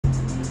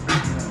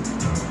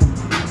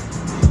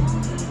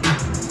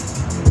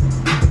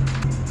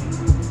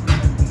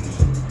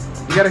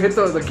You gotta hit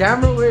the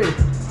camera, wait.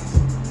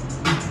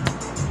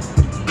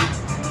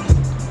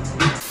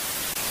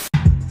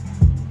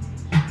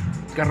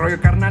 ¿Qué rollo,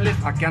 carnales?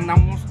 Aquí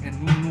andamos en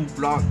un new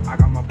vlog. I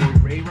got my boy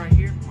Ray right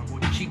here, my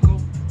boy Chico.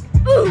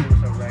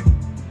 What's up, Ray?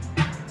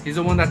 He's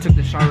the one that took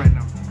the shot right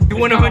now. He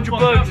won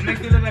 $100. It makes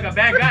me look like a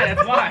bad guy,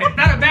 that's why. I'm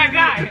not a bad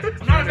guy.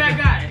 I'm not a bad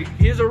guy.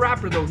 He is a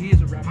rapper though, he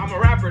is a rapper. I'm a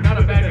rapper,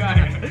 not a bad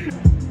guy.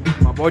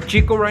 My boy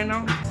Chico right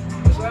now.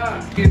 What's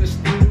up? He in the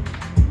studio.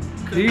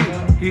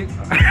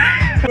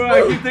 Bro,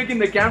 I keep taking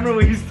the camera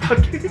when he's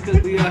talking.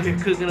 Because we out here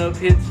cooking up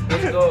hits.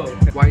 Let's go.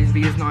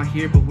 YSV is not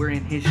here, but we're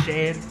in his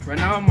shed. Right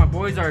now, my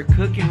boys are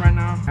cooking right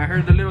now. I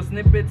heard the little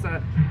snippets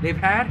they've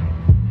had.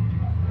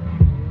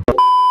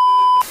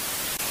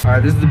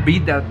 Alright, this is the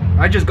beat that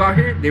I just got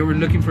here. They were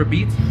looking for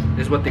beats.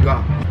 This is what they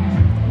got.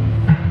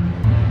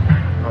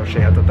 Oh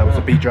shit, I thought that was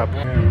a beat drop.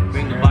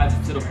 Bring the box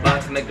to the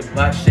box, make the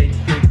box shake.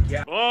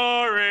 Yeah.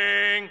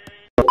 Boring.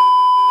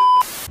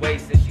 Wait,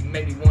 since she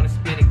made me wanna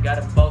spin it, got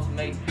a boss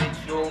made bitch,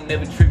 you don't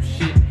never trip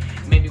shit.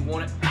 Made me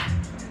wanna.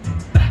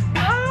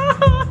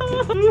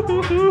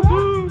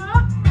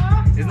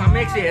 It's not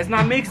mixed yet. It's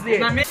not mixed yet.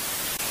 It's not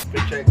mixed.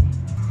 Good check.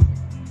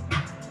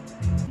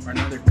 Right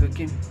now they're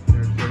cooking.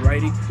 They're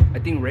writing. I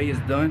think Ray is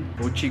done.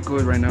 Old Chico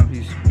right now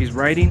he's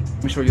writing.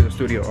 Let me show you the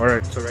studio. All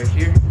right. So right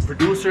here,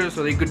 producers,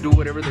 so they could do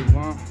whatever they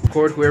want.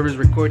 Record whoever's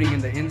recording in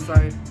the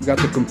inside. We got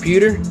the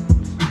computer,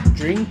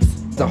 drinks,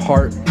 the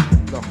heart,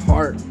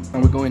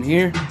 and we go in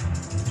here.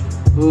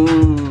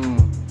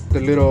 The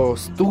little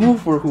stool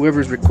for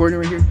whoever's recording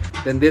right here.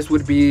 Then this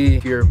would be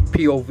your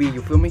POV,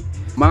 you feel me?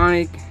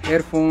 Mic,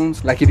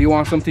 headphones. Like if you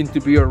want something to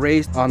be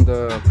erased on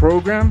the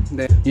program,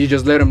 then you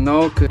just let them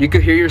know. You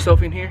could hear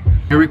yourself in here.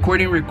 You're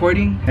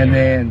recording, and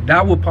then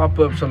that will pop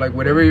up. So like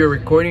whatever you're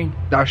recording,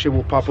 that shit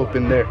will pop up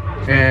in there.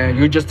 And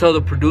you just tell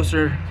the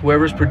producer,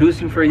 whoever's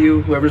producing for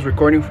you, whoever's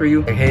recording for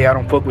you, like, hey, I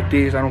don't fuck with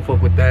this, I don't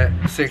fuck with that.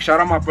 Sick. Shout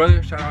out my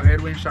brother, shout out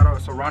Edwin, shout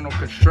out Serrano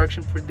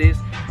Construction for this.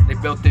 They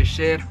built this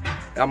shed.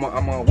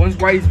 Once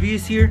YSV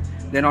is here,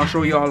 then I'll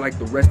show y'all like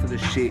the rest of the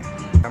shit.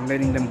 I'm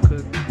letting them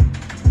cook.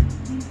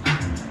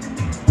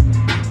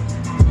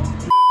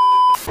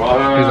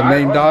 Here's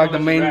the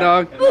main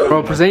dog,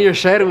 Bro, present your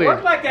shed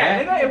with.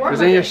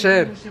 Present your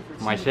shed.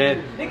 My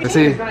shed. Let's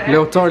see,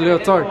 little tour.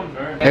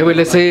 Hey, wait,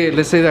 let's say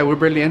that we're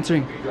barely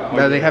entering.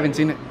 That they haven't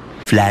seen it.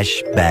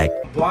 Flashback.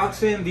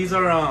 Boxing, these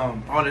are oh,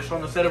 let's show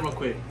them the setup real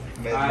quick.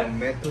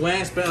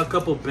 Dwayne spent a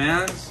couple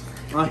bands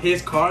on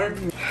his card.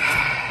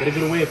 Get a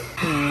good whiff.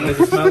 What does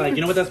it smell like?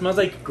 You know what that smells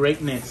like?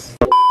 Greatness.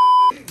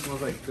 It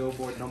smells like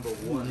Billboard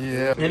 #1.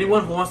 Yeah.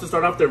 Anyone who wants to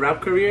start off their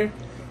rap career,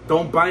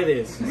 don't buy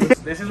this.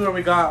 This is where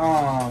we got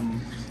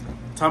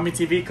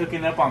TommyTv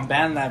cooking up on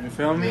BandLab, you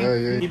feel me?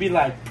 Yeah. He be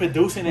like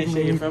producing and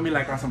shit, you feel me?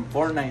 Like on some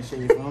Fortnite shit,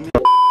 you feel me?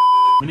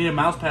 We need a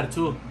mouse pad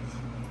too.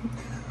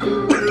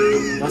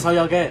 That's all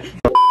y'all get.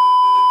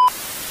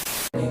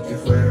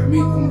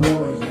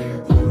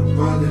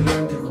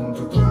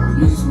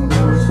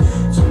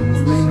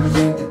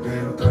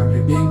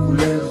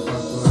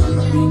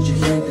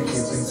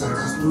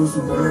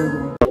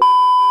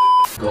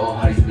 Go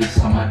hard, you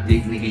bitch on my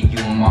dick, nigga, you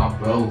and my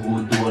bro. Who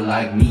would do it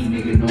like me,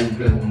 nigga, don't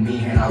play with me.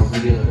 And I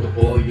really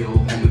adore you,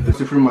 homie.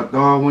 This is for my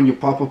dog when you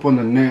pop up on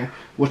the net.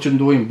 What you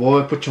doing,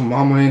 boy? Put your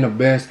mama in the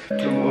best. Do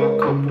a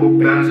couple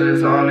bands,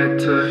 is all it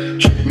took.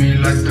 Treat me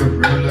like the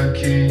real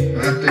king.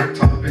 At the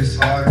top is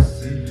hard to see.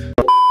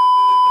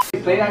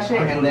 Play that shit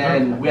and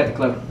then we at the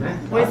club.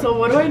 Wait, so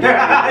what do I do?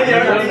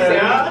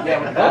 Yeah,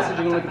 with us, you're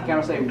gonna look at the camera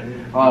and say,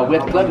 we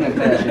at the club and then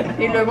play that shit.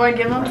 Y luego hay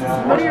que vamos a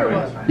what or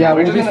what? Yeah,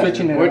 we're just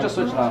switching it. We're just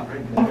switching up.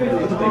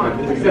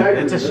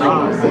 It's a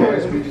shot.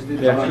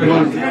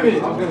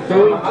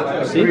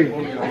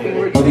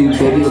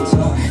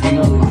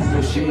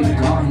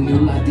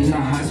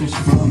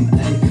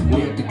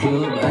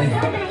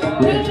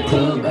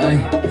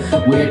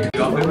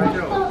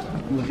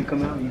 You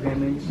come out, you can't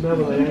make it.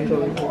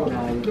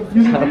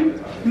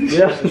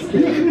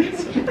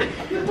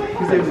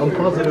 I'm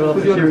positive of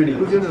security.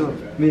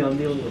 Me, I'm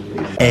the only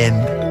one. End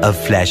of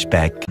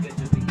flashback.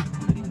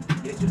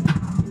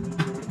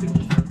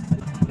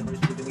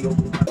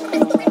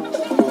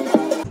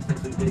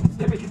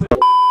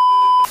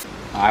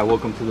 Alright,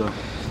 welcome to the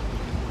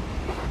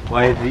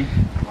YSV.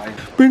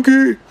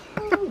 Pinky!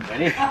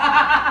 Ready?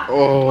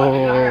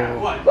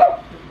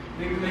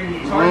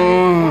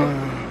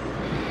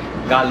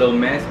 Got a little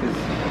mess because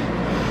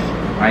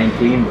I ain't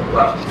clean,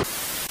 but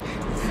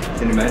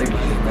Cinematic.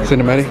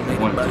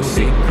 1, 2,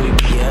 3.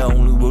 Yeah, I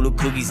only roll the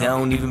cookies, I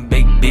don't even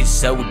bake bitch.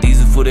 Sell with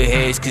diesel for the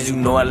heads, cause you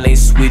know I lane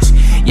switch.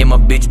 Yeah, my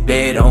bitch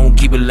bad, I don't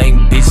keep a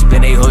lame bitch.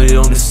 Spend 800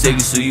 on the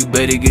second, so you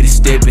better get it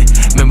stepping.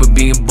 Remember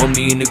being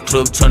bummy in the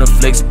club, tryna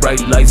flex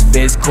bright lights,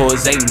 fast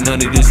cars. Ain't none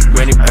of this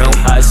granny pound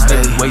high,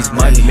 spend waste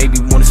money, maybe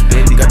wanna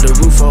spend it. Got the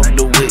roof off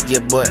the whip,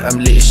 yeah, but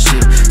I'm lit as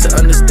shit. To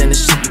understand the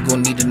shit, you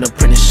gon' need an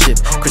apprenticeship.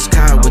 Chris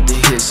Kyle with the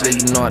hits, so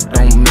you know I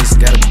don't miss.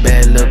 Got a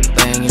bad little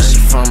thing, and she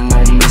from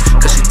Ole Miss.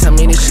 Cause she tell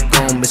me that she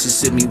gon'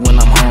 Mississippi when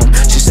I'm home.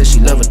 She said she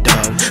love a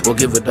dog, well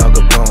give a dog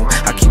a bone.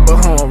 I keep a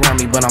home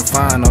around me, but I'm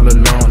fine all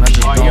alone. I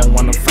just don't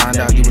wanna find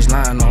out you was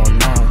lying all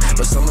along.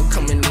 For someone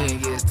coming in,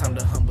 yeah, it's time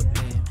to humble them.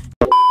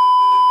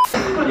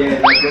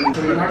 Yeah, like,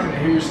 so you're not gonna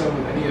hear yourself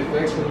with any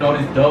effects. No,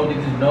 this dope,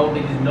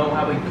 niggas know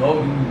how it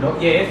go, you know.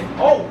 Yeah, it's,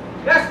 oh,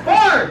 that's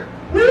fire!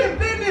 We in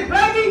business,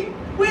 baby!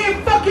 We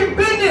in fucking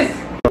business!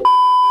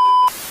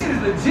 This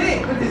is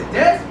legit with this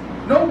desk,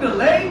 no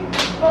delay,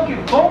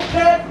 fucking phone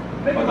test,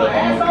 making my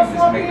ass off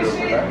smoking and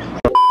shit.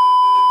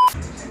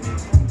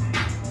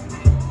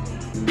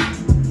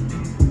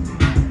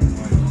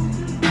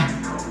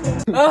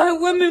 Ay,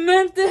 güey, mi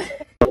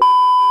mente.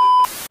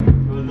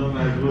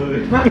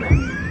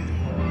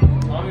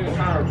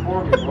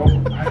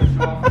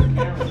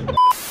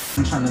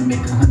 I'm trying to make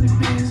 100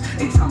 bands.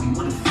 Hey, Tommy,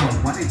 what the fuck?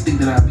 Why they think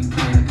that I be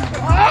playing?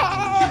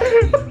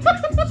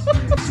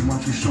 So why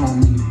don't you show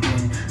me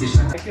again?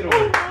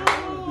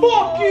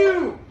 Fuck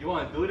you! You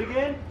wanna do it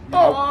again?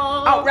 Oh,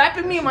 out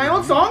rapping me in my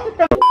own song?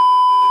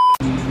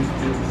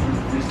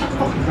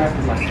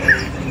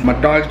 My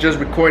dog's just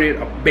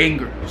recorded a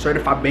banger,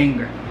 certified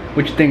banger.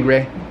 What you think,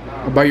 Ray?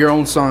 About your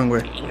own song,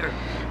 Ray?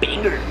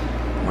 Banger.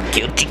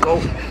 Kill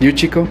Chico. You,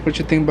 Chico? What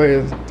you think about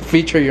your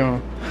feature you're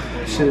on?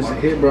 Shit is a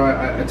hit, bro.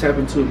 I tap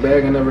into a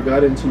bag I never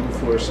got into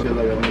before, so I feel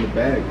like I'm in a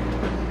bag.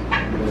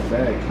 I'm in a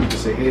bag.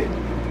 It's a hit.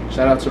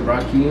 Shout out to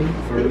Rakeem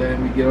for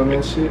letting me get on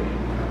that shit.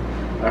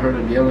 I heard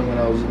him yelling when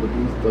I was in the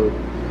booth though,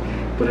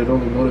 but it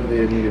only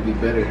motivated me to be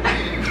better.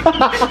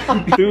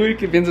 Dude,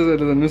 ¿qué piensas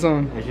de la new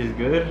song? That shit's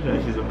good.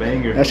 That shit's a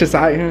banger. That's just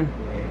alright, huh?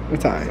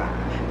 It's alright.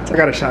 I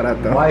got a shout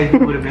out though. Why you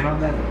would have been on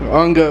that?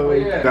 On go,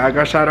 I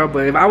got shout out,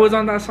 but if I was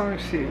on that song,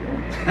 shit.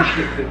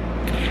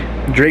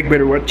 Drake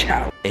better watch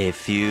out. A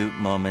few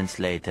moments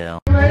later.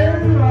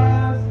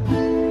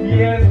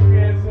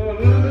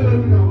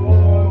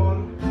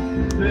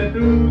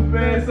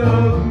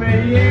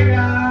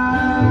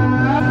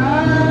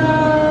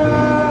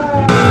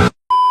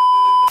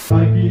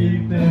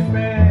 Aquí te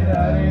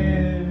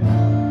esperaré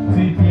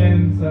si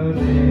piensas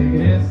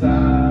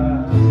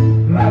regresar.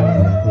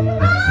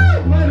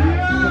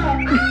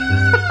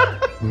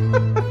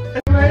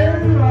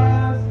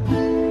 Vuelvas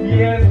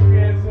y es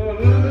que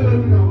solo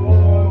el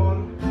olor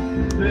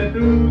de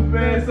tus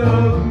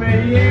besos me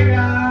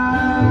llega.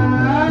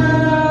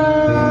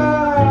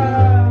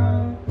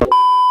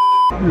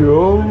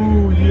 Yo.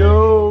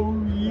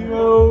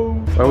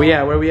 Where we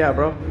at? Where we at,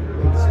 bro?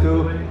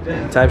 Still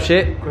Type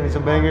shit. playing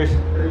some bangers.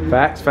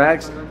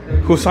 Facts.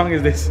 Whose song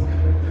is this?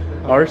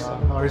 Ours?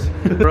 Ours.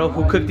 Bro,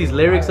 who cooked these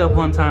lyrics up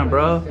one time,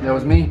 bro? That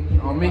was me,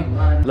 on me.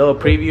 Little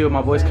preview of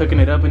my boys cooking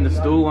it up in the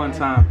stew one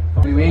time.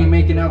 We ain't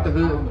making out the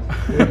hood.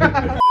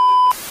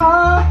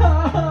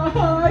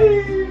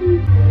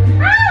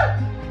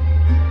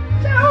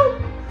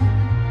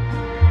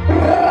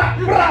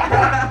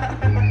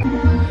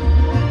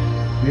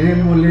 Me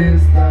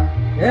molesta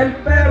el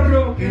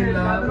perro que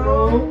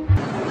ladró.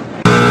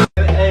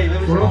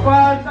 Solo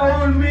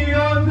falta un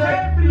millón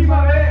de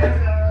primavera.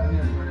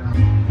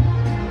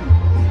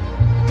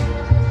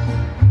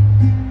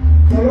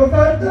 Solo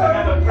falta.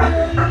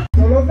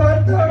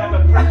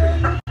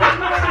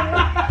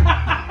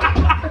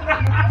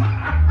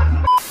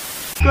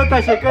 Canta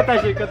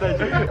shit.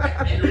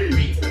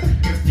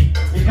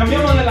 Y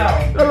cambiamos de lado.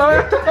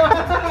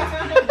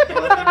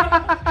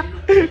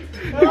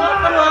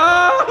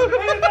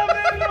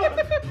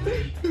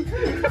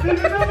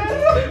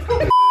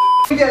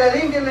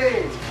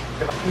 Límpiale.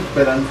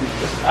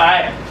 Esperancita.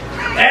 Ay.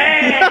 I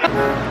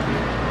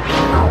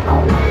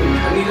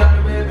need all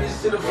the bad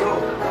bitches to the floor.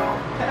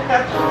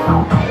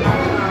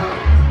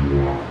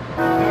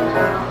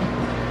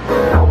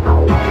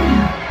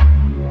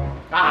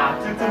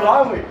 Too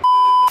long, güey.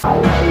 I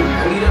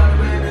need all the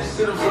bad bitches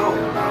to the floor.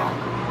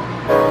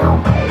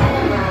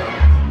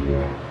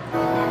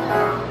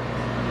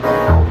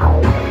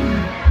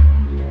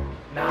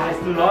 Nah, it's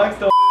too long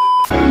still.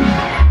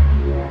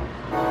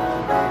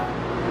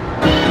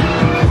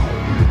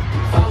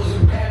 If I was a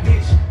bad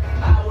bitch,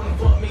 I wanna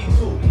fuck me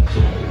too.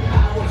 I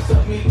wanna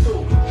suck me too.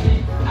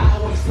 I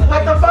wanna suck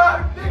What the fuck?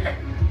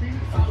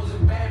 If I was a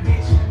bad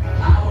bitch,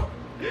 I wanna.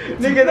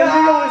 Nigga, that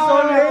nigga was so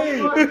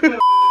late.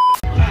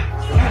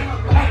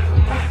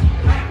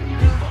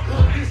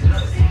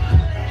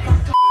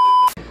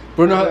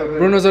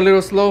 Bruno's a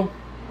little slow.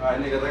 Alright,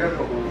 niggas, I got a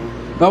couple.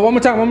 No, one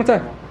more time.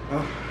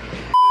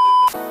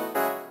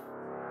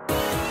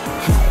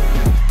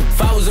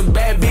 If I was a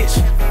bad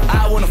bitch,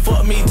 I wanna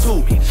fuck me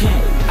too.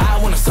 I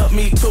wanna suck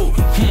me too.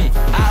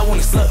 I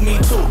wanna suck me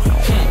too.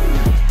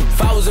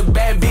 If I was a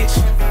bad bitch,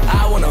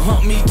 I wanna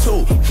hump me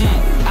too.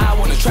 I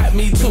wanna trap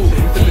me too.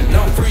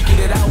 No freaky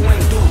that I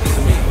wouldn't do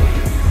to me.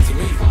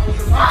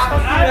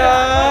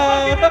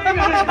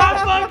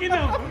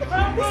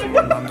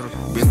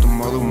 Bien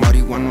tomado,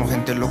 marihuano,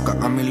 gente loca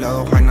a mi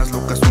lado, vainas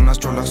locas, unas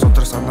cholas,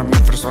 otras andan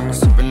bien fresonas,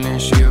 siempre en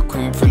shit.